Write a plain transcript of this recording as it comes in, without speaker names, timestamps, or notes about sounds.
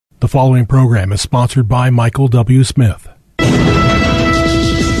following program is sponsored by Michael W. Smith. The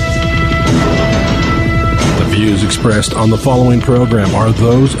views expressed on the following program are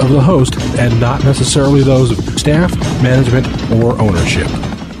those of the host and not necessarily those of staff, management, or ownership.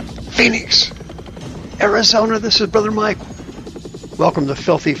 Phoenix, Arizona, this is Brother Mike. Welcome to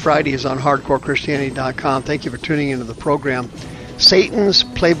Filthy Fridays on HardcoreChristianity.com. Thank you for tuning into the program. Satan's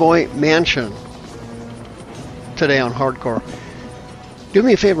Playboy Mansion today on Hardcore. Do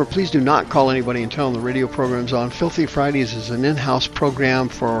me a favor, please do not call anybody and tell them the radio program's on. Filthy Fridays is an in-house program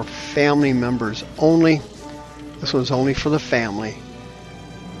for family members only. This one's only for the family.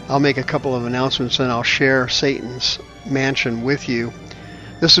 I'll make a couple of announcements and I'll share Satan's mansion with you.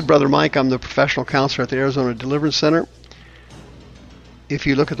 This is Brother Mike. I'm the professional counselor at the Arizona Deliverance Center. If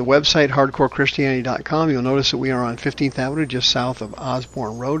you look at the website, HardcoreChristianity.com, you'll notice that we are on 15th Avenue, just south of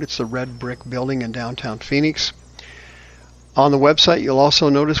Osborne Road. It's the red brick building in downtown Phoenix. On the website, you'll also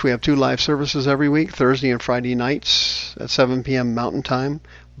notice we have 2 live services every week, Thursday and Friday nights at 7 p.m. Mountain Time.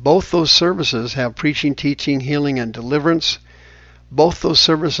 Both those services have preaching, teaching, healing, and deliverance. Both those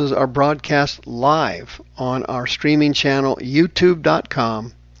services are broadcast live on our streaming channel,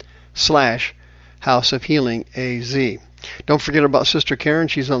 youtube.com/House of Healing AZ. Don't forget about Sister Karen.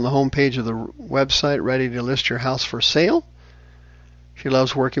 She's on the homepage of the website, ready to list your house for sale. She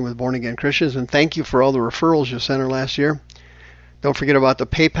loves working with born-again Christians, and thank you for all the referrals you sent her last year. Don't forget about the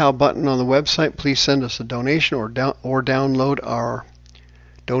PayPal button on the website. Please send us a donation or download our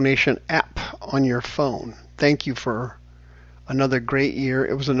donation app on your phone. Thank you for another great year.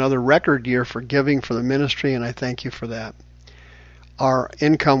 It was another record year for giving for the ministry, and I thank you for that. Our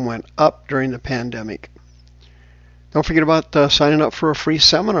income went up during the pandemic. Don't forget about signing up for a free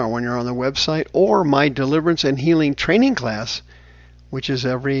seminar when you're on the website, or my Deliverance and Healing Training class, which is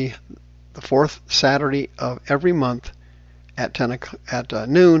the 4th Saturday of every month at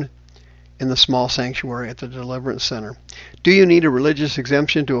noon in the small sanctuary at the Deliverance Center. Do you need a religious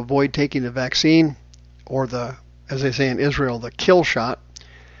exemption to avoid taking the vaccine, or as they say in Israel, the kill shot?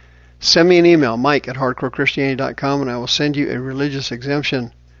 Send me an email, mike@hardcorechristianity.com, and I will send you a religious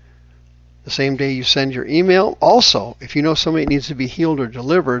exemption the same day you send your email. Also, if you know somebody that needs to be healed or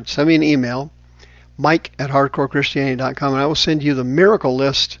delivered, send me an email, mike@hardcorechristianity.com, and I will send you the miracle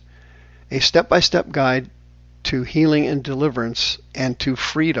list, a step-by-step guide to healing and deliverance and to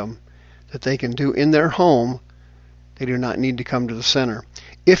freedom that they can do in their home. They do not need to come to the center.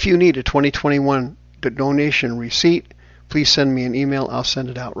 If you need a 2021 donation receipt, please send me an email. I'll send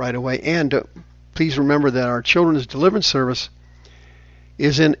it out right away. And please remember that our Children's Deliverance Service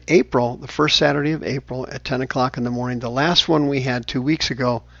is in April, the first Saturday of April at 10 o'clock in the morning. The last one we had 2 weeks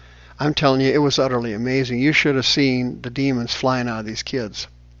ago, I'm telling you, it was utterly amazing. You should have seen the demons flying out of these kids.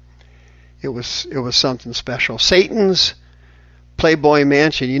 It was something special. Satan's Playboy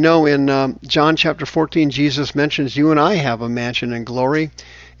Mansion. You know, in John chapter 14, Jesus mentions you and I have a mansion in glory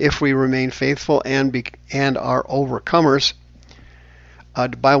if we remain faithful and are overcomers. The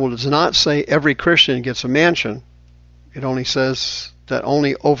Bible does not say every Christian gets a mansion. It only says that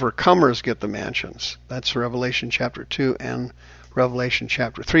only overcomers get the mansions. That's Revelation chapter 2 and Revelation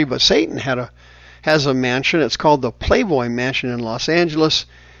chapter 3. But Satan has a mansion. It's called the Playboy Mansion in Los Angeles,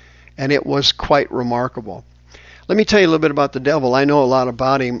 and it was quite remarkable. Let me tell you a little bit about the devil. I know a lot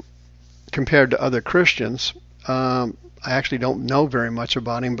about him compared to other Christians. I actually don't know very much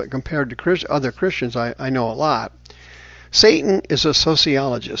about him, but compared to other Christians, I know a lot. Satan is a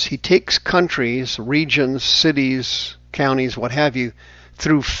sociologist. He takes countries, regions, cities, counties, what have you,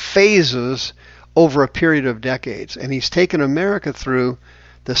 through phases over a period of decades. And he's taken America through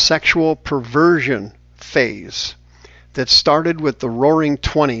the sexual perversion phase that started with the Roaring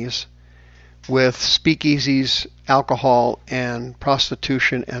 20s with speakeasies, alcohol, and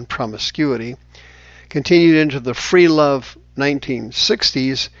prostitution and promiscuity, continued into the free love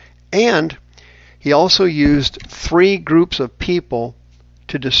 1960s, and he also used 3 groups of people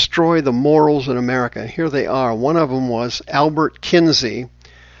to destroy the morals in America. Here they are. One of them was Albert Kinsey,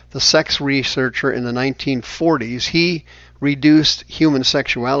 the sex researcher in the 1940s. He reduced human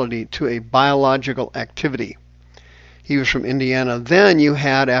sexuality to a biological activity. He was from Indiana. Then you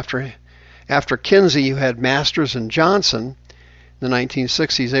had, after Kinsey, you had Masters and Johnson in the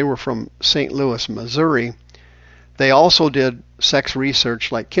 1960s. They were from St. Louis, Missouri. They also did sex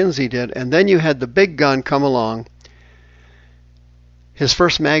research like Kinsey did. And then you had the big gun come along. His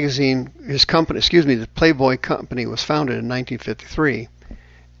first magazine, the Playboy Company, was founded in 1953.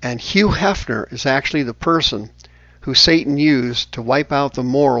 And Hugh Hefner is actually the person who Satan used to wipe out the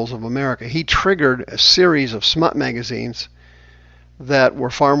morals of America. He triggered a series of smut magazines that were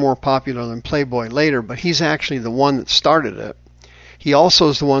far more popular than Playboy later, but he's actually the one that started it. He also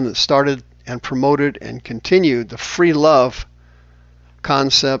is the one that started and promoted and continued the free love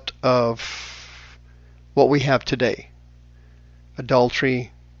concept of what we have today.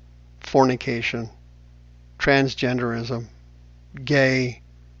 Adultery, fornication, transgenderism, gay,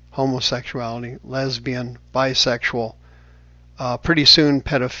 homosexuality, lesbian, bisexual. Pretty soon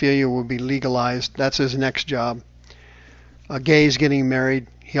pedophilia will be legalized. That's his next job. Gays getting married.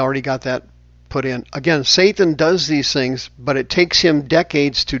 He already got that put in. Again, Satan does these things, but it takes him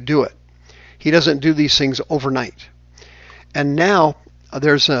decades to do it. He doesn't do these things overnight. And now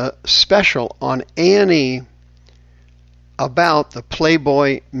there's a special on A&E about the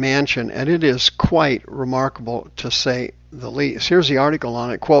Playboy mansion, and it is quite remarkable to say the least. Here's the article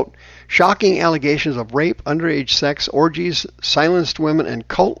on it. Quote, shocking allegations of rape, underage sex, orgies, silenced women, and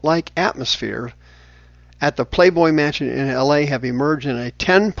cult-like atmosphere at the Playboy mansion in L.A. have emerged in a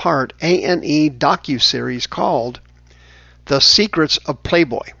 10-part A&E docuseries called The Secrets of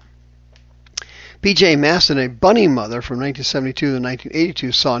Playboy. P.J. Maston, a bunny mother from 1972 to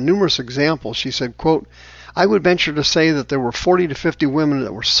 1982, saw numerous examples. She said, quote, I would venture to say that there were 40 to 50 women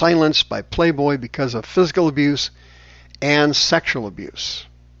that were silenced by Playboy because of physical abuse and sexual abuse.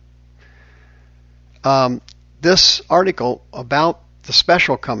 This article about the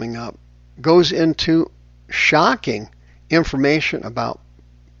special coming up goes into shocking information about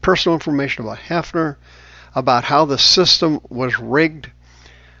personal information about Hefner, about how the system was rigged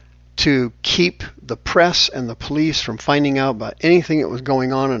to keep the press and the police from finding out about anything that was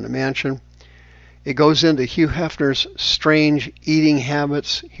going on in the mansion. It goes into Hugh Hefner's strange eating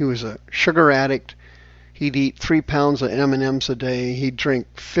habits. He was a sugar addict. He'd eat 3 pounds of M&Ms a day. He'd drink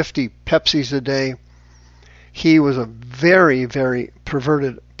 50 Pepsis a day. He was a very, very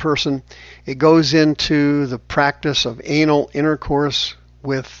perverted person. It goes into the practice of anal intercourse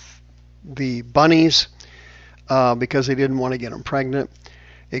with the bunnies because they didn't want to get them pregnant.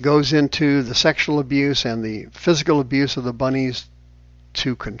 It goes into the sexual abuse and the physical abuse of the bunnies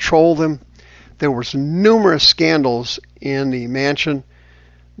to control them. There was numerous scandals in the mansion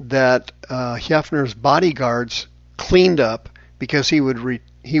that Hefner's bodyguards cleaned up because he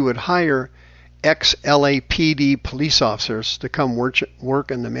would hire ex-LAPD police officers to come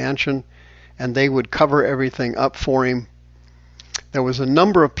work in the mansion, and they would cover everything up for him. There was a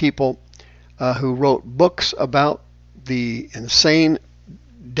number of people who wrote books about the insane,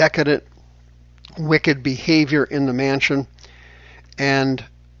 decadent, wicked behavior in the mansion, and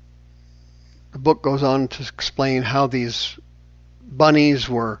the book goes on to explain how these bunnies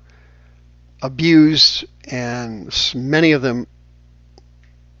were abused, and many of them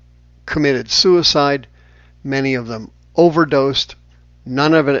committed suicide, many of them overdosed.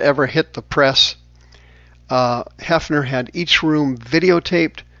 None of it ever hit the press. Hefner had each room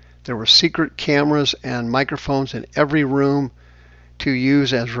videotaped. There were secret cameras and microphones in every room to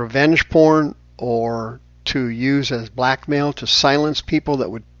use as revenge porn or to use as blackmail to silence people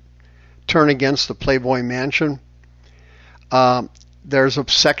that would turn against the Playboy mansion. There's a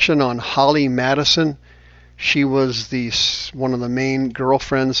section on Holly Madison. She was one of the main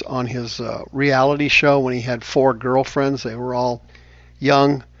girlfriends on his reality show when he had 4 girlfriends. They were all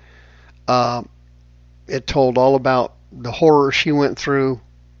young. It told all about the horror she went through,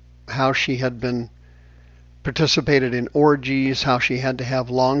 how she had been participated in orgies, how she had to have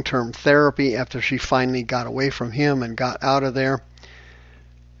long-term therapy after she finally got away from him and got out of there,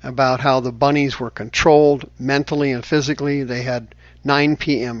 about how the bunnies were controlled mentally and physically. They had 9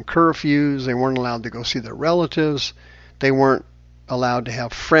 p.m. curfews. They weren't allowed to go see their relatives. They weren't allowed to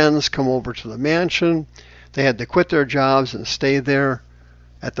have friends come over to the mansion. They had to quit their jobs and stay there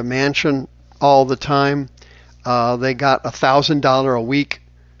at the mansion all the time. They got $1,000 a week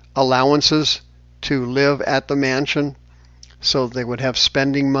allowances to live at the mansion, so they would have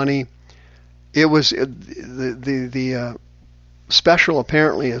spending money. It was the special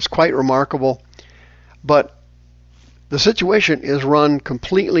apparently is quite remarkable, but the situation is run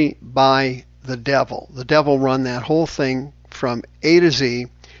completely by the devil. The devil run that whole thing from A to Z.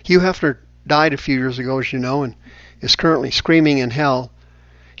 Hugh Hefner died a few years ago, as you know, and is currently screaming in hell.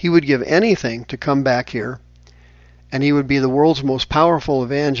 He would give anything to come back here, and he would be the world's most powerful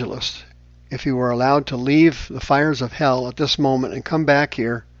evangelist if he were allowed to leave the fires of hell at this moment and come back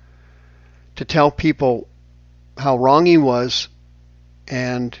here to tell people how wrong he was,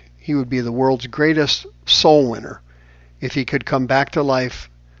 and he would be the world's greatest soul winner if he could come back to life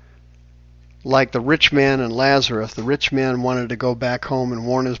like the rich man and Lazarus. The rich man wanted to go back home and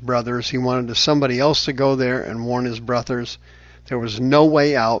warn his brothers. He wanted somebody else to go there and warn his brothers. There was no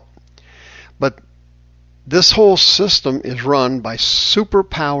way out. But this whole system is run by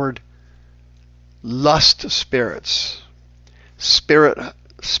superpowered lust spirits.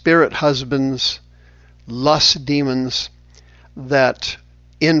 spirit husbands, lust demons that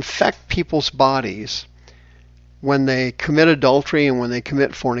infect people's bodies when they commit adultery and when they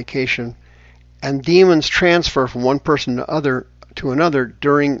commit fornication, and demons transfer from one person to another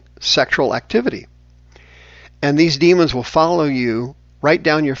during sexual activity. And these demons will follow you right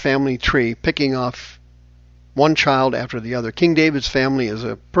down your family tree, picking off one child after the other. King David's family is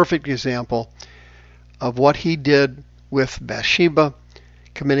a perfect example of what he did with Bathsheba,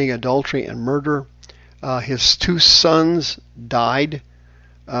 committing adultery and murder. His 2 sons died.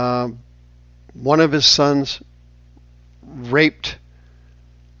 One of his sons raped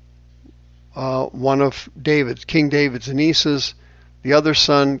one of King David's nieces. The other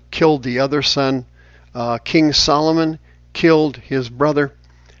son killed the other son. King Solomon killed his brother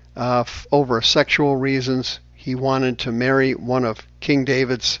over sexual reasons. He wanted to marry one of King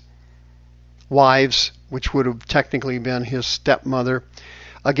David's wives, which would have technically been his stepmother.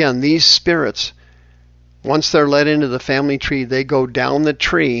 Again, these spirits, once they're let into the family tree, they go down the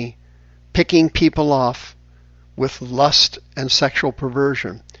tree, picking people off with lust and sexual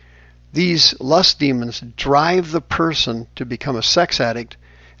perversion. These lust demons drive the person to become a sex addict,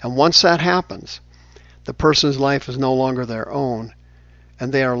 and once that happens, the person's life is no longer their own,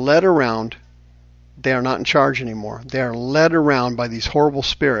 and they are led around. They are not in charge anymore. They are led around by these horrible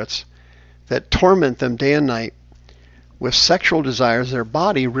spirits that torment them day and night with sexual desires their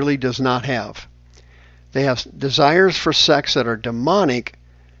body really does not have. They have desires for sex that are demonic,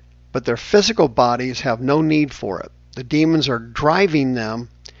 but their physical bodies have no need for it. The demons are driving them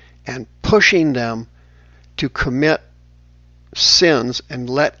and pushing them to commit sins and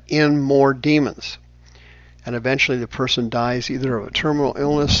let in more demons. And eventually the person dies either of a terminal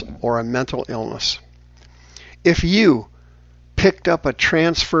illness or a mental illness. If you picked up a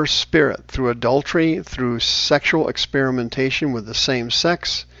transfer spirit through adultery, through sexual experimentation with the same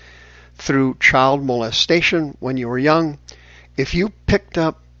sex, through child molestation when you were young, if you picked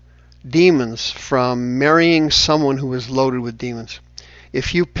up demons from marrying someone who was loaded with demons,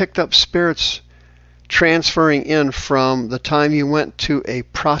 if you picked up spirits transferring in from the time you went to a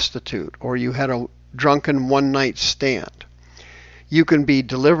prostitute or you had a drunken one-night stand, you can be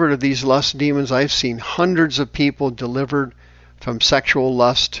delivered of these lust demons. I've seen hundreds of people delivered from sexual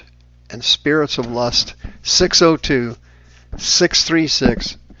lust and spirits of lust.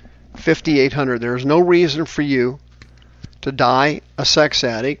 602-636-5800. There is no reason for you to die a sex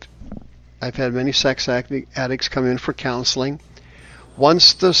addict. I've had many sex addicts come in for counseling.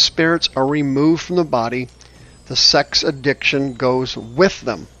 Once the spirits are removed from the body, the sex addiction goes with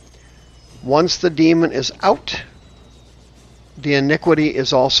them. Once the demon is out, the iniquity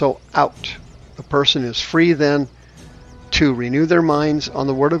is also out. The person is free then to renew their minds on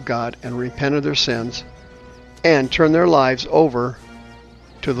the Word of God and repent of their sins and turn their lives over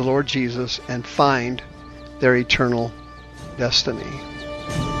to the Lord Jesus and find their eternal destiny.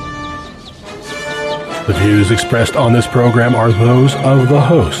 The views expressed on this program are those of the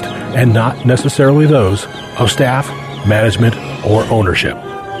host and not necessarily those of staff, management, or ownership.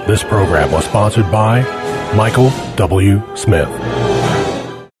 This program was sponsored by Michael W. Smith.